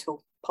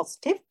environmental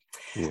positive.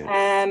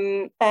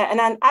 And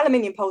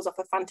aluminium poles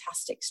offer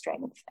fantastic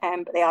strength,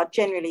 but they are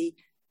generally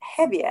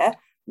heavier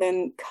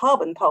than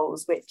carbon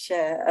poles, which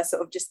are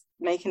sort of just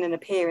making an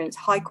appearance.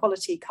 High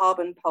quality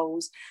carbon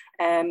poles,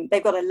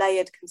 they've got a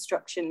layered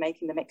construction,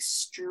 making them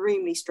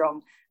extremely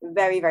strong,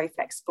 very, very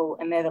flexible,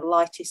 and they're the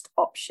lightest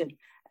option.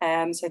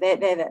 So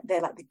they're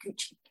like the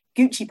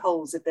Gucci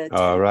poles of the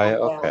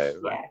okay.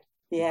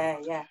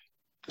 Yeah.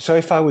 So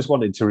if I was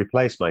wanting to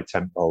replace my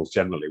tent poles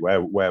generally,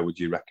 where would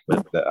you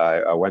recommend that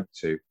I went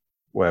to?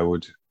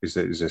 Is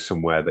there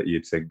somewhere that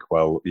you'd think,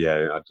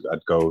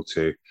 I'd go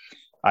to?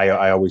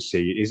 I always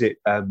see, is it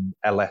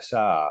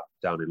LSR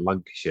down in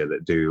Lancashire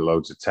that do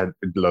loads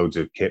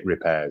of kit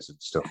repairs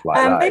and stuff like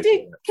that? They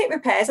do kit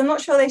repairs. I'm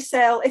not sure they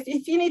sell.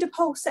 If you need a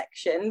pole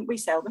section, we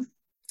sell them.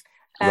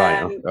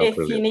 If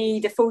you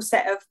need a full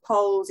set of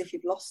poles, if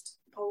you've lost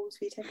poles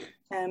for your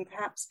tent,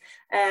 perhaps,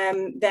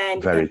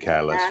 then very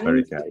careless.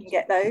 You can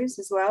get those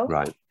as well.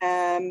 Right.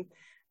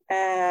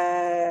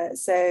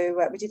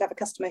 So we did have a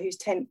customer whose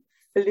tent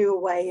flew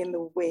away in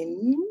the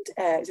wind.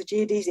 It was a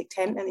geodesic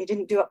tent, and he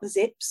didn't do up the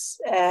zips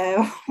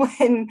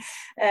when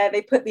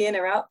they put the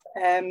inner up.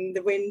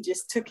 The wind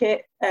just took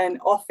it and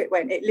off it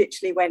went. It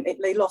literally went.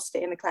 They lost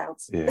it in the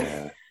clouds.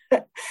 Yeah.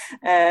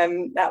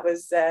 That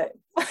was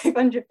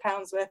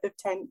 £500 worth of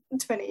tent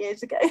 20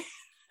 years ago.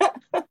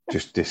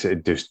 just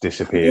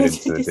disappeared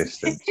into the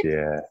distance.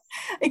 Yeah.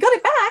 He got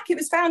it back. It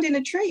was found in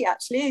a tree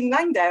actually in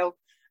Langdale,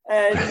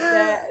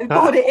 and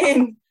brought it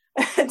in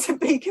to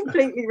be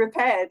completely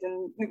repaired,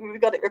 and we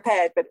got it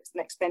repaired, but it was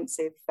an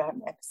expensive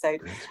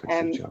episode.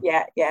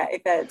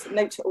 If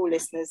note to all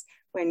listeners,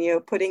 when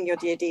you're putting your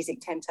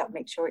geodesic tent up,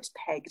 make sure it's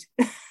pegged.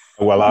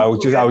 Well, I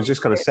was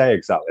just going to say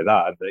exactly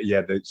that.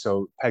 Yeah,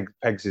 so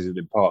pegs is an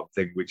important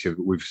thing which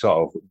we've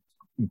sort of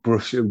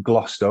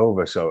glossed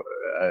over up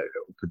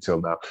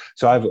until now.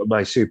 So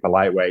my super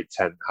lightweight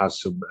tent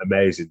has some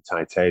amazing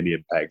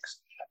titanium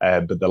pegs,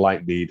 but they're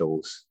like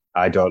needles.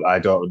 I don't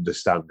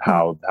understand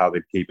how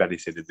they keep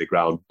anything in the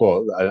ground.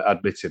 But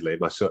admittedly,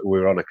 my son,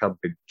 we were on a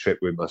camping trip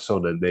with my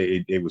son, and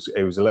it was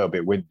a little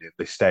bit windy.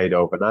 They stayed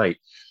overnight.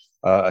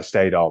 I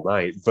stayed all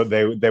night, but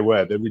they're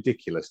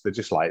ridiculous. They're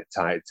just like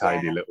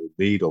tiny little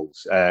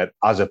needles,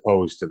 as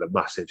opposed to the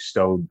massive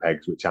stone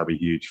pegs, which I'm a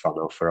huge fan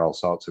of for all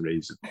sorts of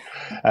reasons.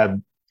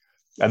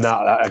 And that,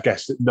 I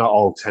guess, not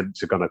all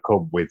tents are going to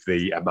come with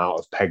the amount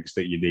of pegs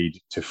that you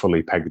need to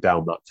fully peg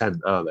down that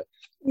tent, are they?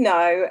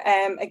 No,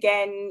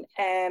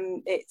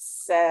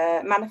 it's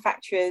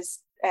manufacturers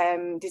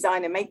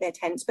design and make their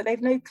tents, but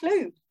they've no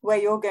clue where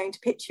you're going to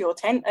pitch your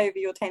tent over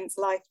your tent's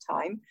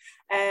lifetime.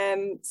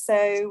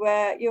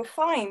 So you'll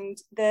find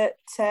that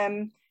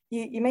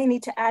you may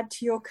need to add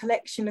to your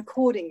collection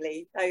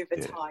accordingly over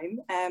time.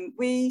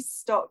 We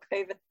stock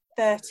over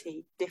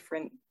 30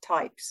 different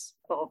types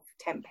of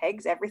tent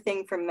pegs,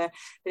 everything from the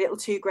little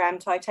 2-gram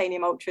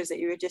titanium ultras that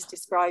you were just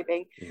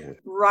describing,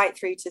 right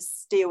through to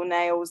steel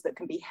nails that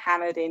can be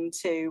hammered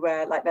into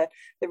like the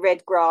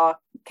red Gras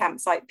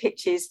campsite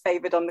pitches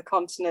favoured on the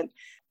continent.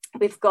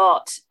 We've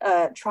got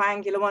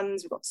triangular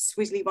ones, we've got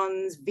swizzly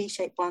ones,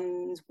 V-shaped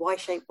ones,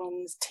 Y-shaped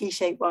ones,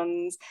 T-shaped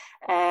ones.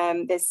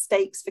 There's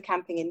stakes for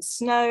camping in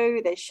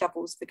snow, there's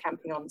shovels for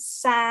camping on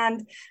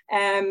sand.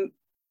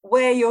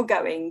 Where you're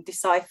going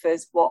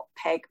deciphers what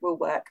peg will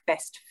work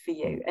best for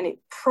you, and it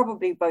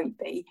probably won't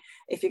be,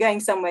 if you're going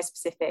somewhere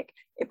specific,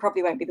 it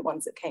probably won't be the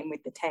ones that came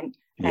with the tent.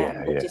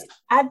 Just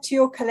add to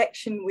your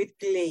collection with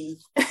glee.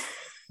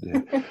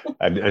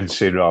 And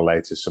sooner or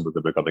later some of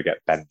them are going to get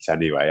bent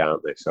anyway,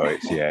 aren't they? So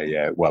it's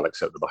well,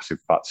 except the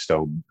massive fat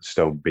stone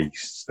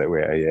beasts that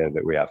we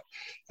have.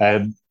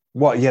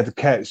 The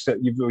care, so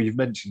you've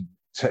mentioned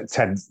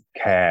tent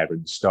care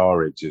and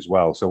storage as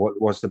well. So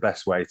what's the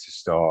best way to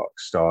store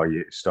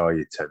your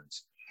tent?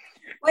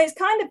 Well, it's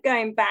kind of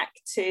going back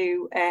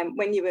to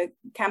when you were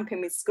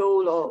camping with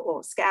school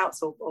or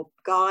scouts or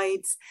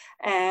guides.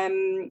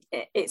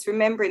 It's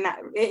remembering that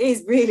it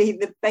is really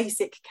the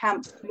basic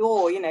camp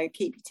law,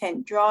 keep your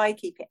tent dry,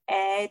 keep it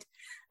aired,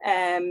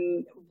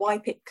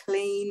 wipe it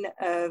clean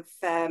of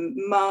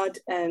mud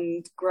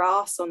and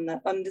grass on the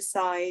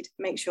underside,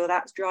 make sure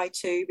that's dry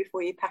too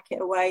before you pack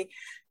it away.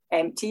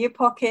 Empty your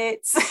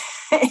pockets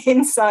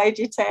inside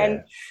your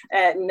tent.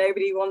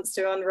 Nobody wants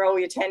to unroll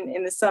your tent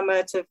in the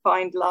summer to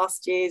find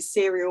last year's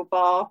cereal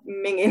bar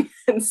minging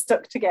and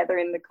stuck together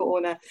in the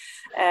corner.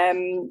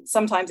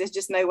 Sometimes there's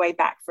just no way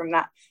back from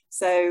that.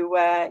 So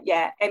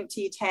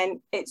empty your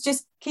tent. It's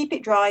just keep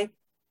it dry,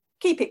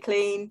 keep it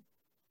clean,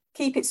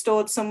 keep it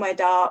stored somewhere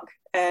dark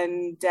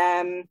and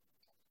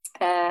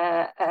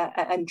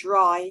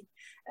dry.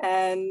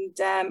 And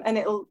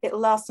it'll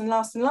last and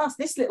last and last.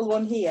 This little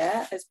one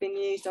here has been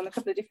used on a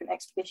couple of different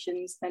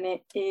expeditions, and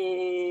it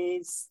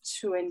is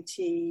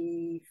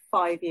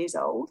 25 years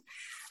old.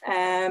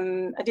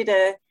 I did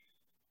a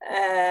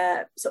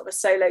sort of a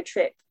solo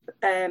trip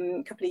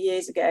a couple of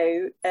years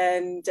ago,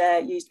 and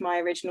used my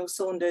original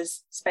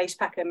Saunders space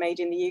packer made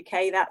in the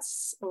UK.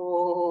 That's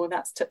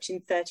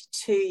touching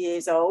 32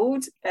 years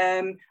old.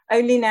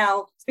 Only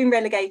now it's been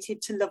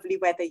relegated to lovely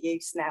weather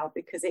use now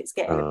because it's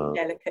getting a bit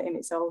delicate in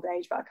its old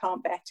age, but I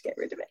can't bear to get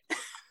rid of it.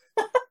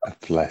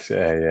 Bless.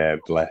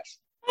 Bless.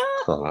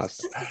 One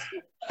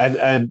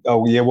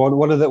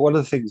of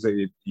the things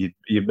that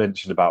you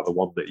mentioned about the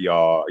one that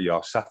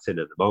you're sat in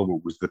at the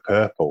moment was the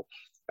purple.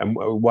 And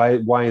why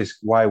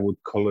would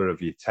colour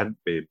of your tent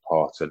be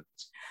important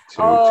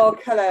to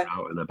colour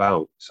out and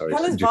about? Sorry,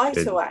 colour's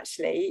vital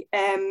actually.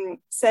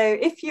 So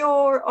if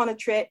you're on a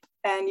trip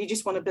and you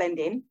just want to blend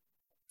in,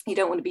 you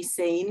don't want to be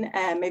seen,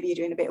 maybe you're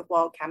doing a bit of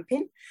wild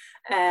camping,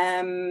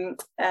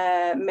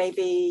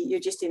 maybe you're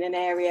just in an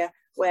area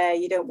where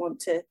you don't want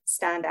to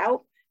stand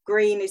out,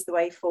 green is the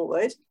way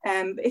forward.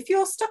 If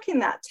you're stuck in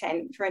that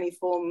tent for any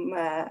form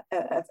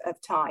of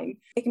time,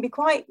 it can be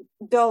quite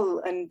dull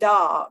and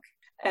dark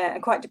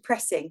and quite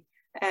depressing.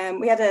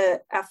 We had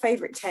our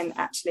favourite tent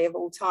actually of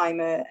all time,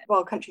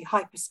 Wild Country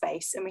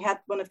Hyperspace, and we had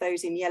one of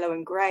those in yellow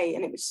and grey,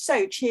 and it was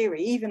so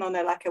cheery even on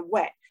a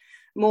wet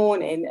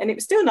morning, and it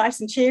was still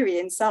nice and cheery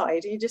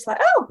inside, and you're just like,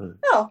 oh,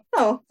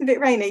 it's a bit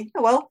rainy,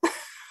 oh well.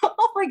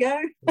 Off I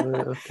go.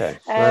 Okay.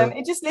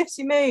 It just lifts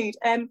your mood.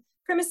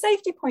 From a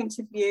safety point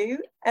of view,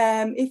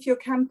 if you're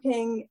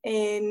camping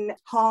in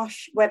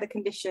harsh weather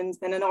conditions,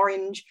 then an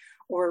orange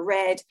or a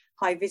red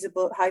high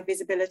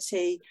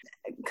visibility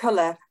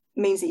colour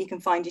means that you can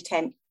find your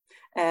tent,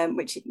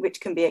 which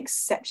can be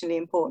exceptionally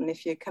important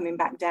if you're coming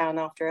back down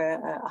after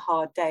a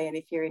hard day, and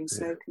if you're in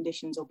snow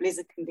conditions or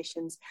blizzard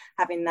conditions,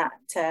 having that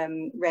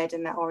red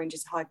and that orange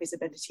as high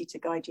visibility to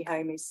guide you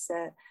home is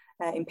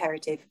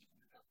imperative.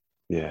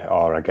 Yeah,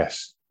 or I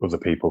guess other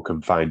people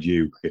can find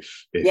you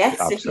if yes,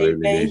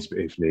 absolutely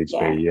if needs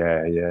be.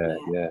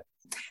 Yeah.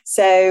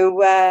 So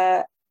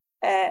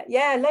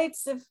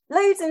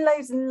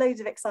loads and loads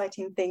of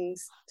exciting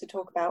things to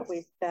talk about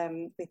with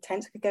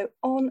tents. We could go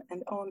on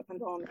and on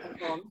and on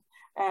and on.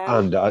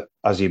 And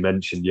as you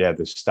mentioned,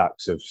 there's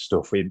stacks of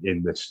stuff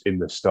in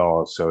the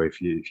store. So if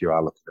you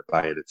are looking at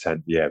buying a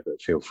tent,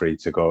 but feel free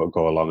to go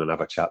along and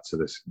have a chat to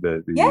the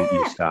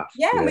your staff.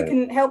 Yeah, we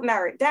can help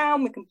narrow it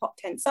down. We can pop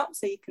tents up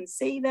so you can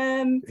see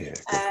them.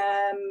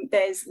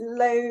 There's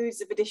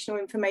loads of additional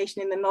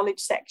information in the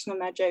knowledge section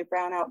on our Joe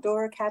Brown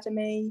Outdoor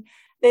Academy.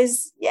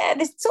 There's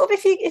sort of,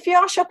 if you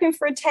are shopping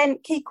for a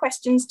tent, key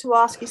questions to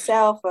ask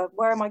yourself: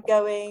 where am I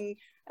going?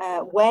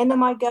 When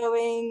am I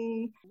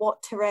going?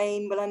 What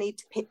terrain will I need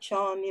to pitch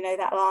on?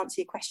 That'll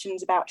answer your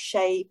questions about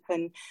shape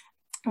and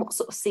what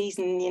sort of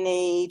season you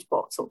need,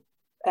 what sort of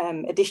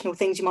additional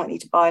things you might need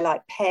to buy,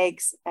 like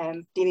pegs.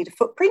 Do you need a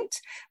footprint,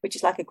 which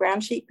is like a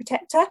ground sheet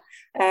protector?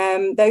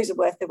 Those are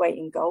worth their weight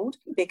in gold,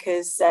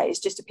 because it's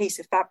just a piece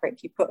of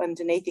fabric you put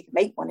underneath. You can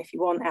make one if you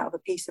want out of a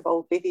piece of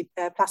old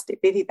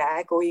plastic bivy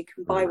bag, or you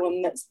can buy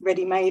one that's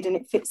ready made and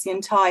it fits the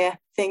entire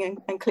thing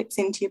and clips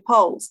into your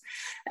poles.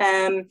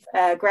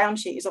 Ground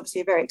sheet is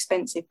obviously a very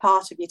expensive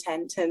part of your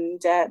tent,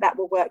 and that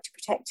will work to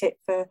protect it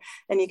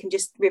and you can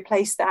just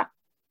replace that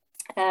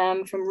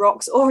from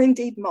rocks or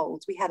indeed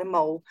moles. We had a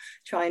mole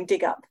try and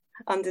dig up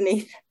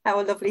underneath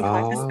our lovely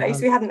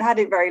hyperspace. We hadn't had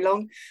it very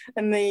long,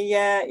 and we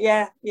had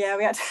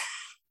to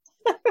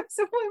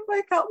someone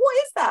woke up, what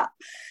is that?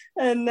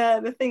 And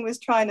the thing was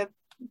trying to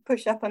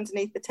push up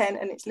underneath the tent,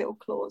 and its little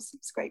claws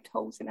scraped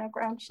holes in our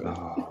ground sheet.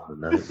 Oh,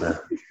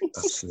 nightmare.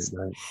 Absolute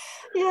nightmare.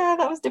 Yeah,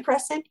 that was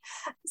depressing.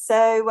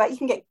 So you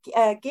can get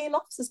gear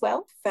lofts as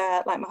well.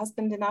 For, like my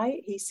husband and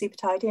I, he's super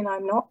tidy and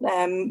I'm not.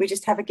 We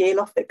just have a gear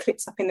loft that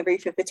clips up in the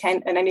roof of the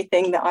tent, and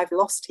anything that I've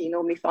lost, he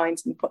normally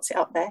finds and puts it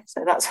up there.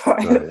 So that's where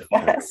I look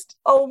first.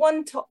 Oh,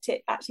 one top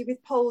tip, actually,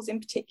 with poles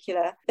in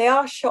particular, they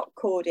are shock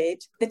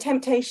corded. The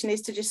temptation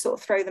is to just sort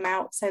of throw them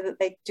out so that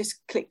they just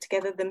click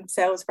together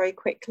themselves very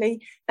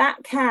quickly. That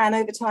can,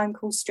 over time,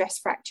 cause stress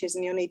fractures,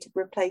 and you'll need to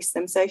replace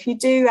them. So if you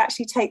do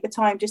actually take the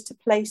time just to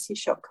place your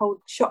shock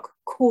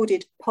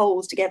corded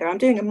poles together, I'm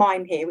doing a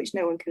mime here which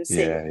no one can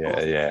see,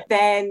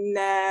 then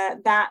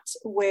that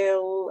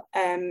will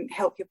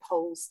help your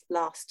poles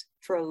last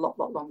for a lot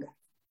longer.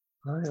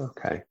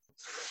 Okay,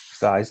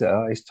 so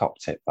that is top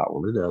tip, that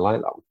one, isn't it? I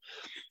like that one,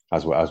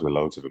 as with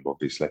loads of them,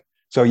 obviously.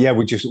 So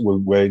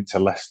we're into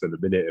less than a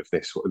minute of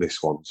this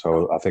one.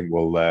 So I think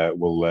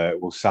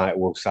we'll sign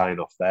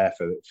off there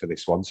for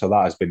this one. So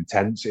that has been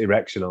tents,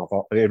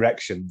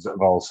 erections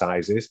of all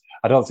sizes.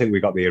 I don't think we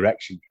got the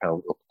erection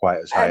count up quite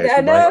as high as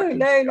we might.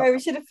 No. We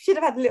should have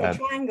had a little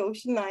triangle,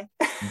 shouldn't I?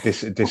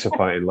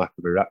 Disappointing lack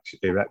of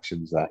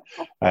erections there.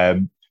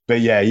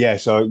 But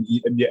so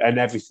and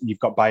everything, you've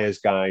got buyer's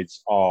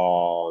guides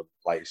on,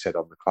 like you said,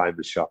 on the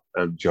Climbers Shop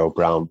and Joe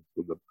Brown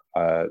on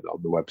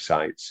the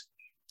websites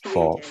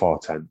for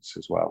tents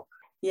as well.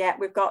 Yeah,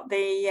 we've got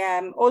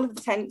the all of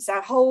the tents.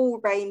 Our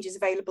whole range is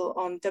available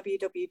on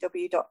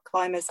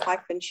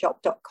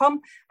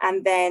www.climbers-shop.com,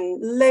 and then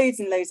loads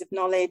and loads of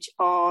knowledge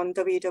on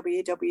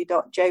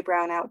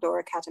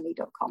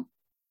www.joebrownoutdooracademy.com.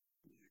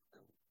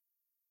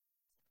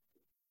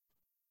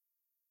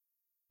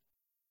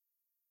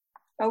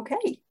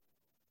 Okay,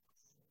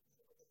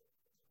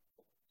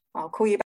 I'll call you back.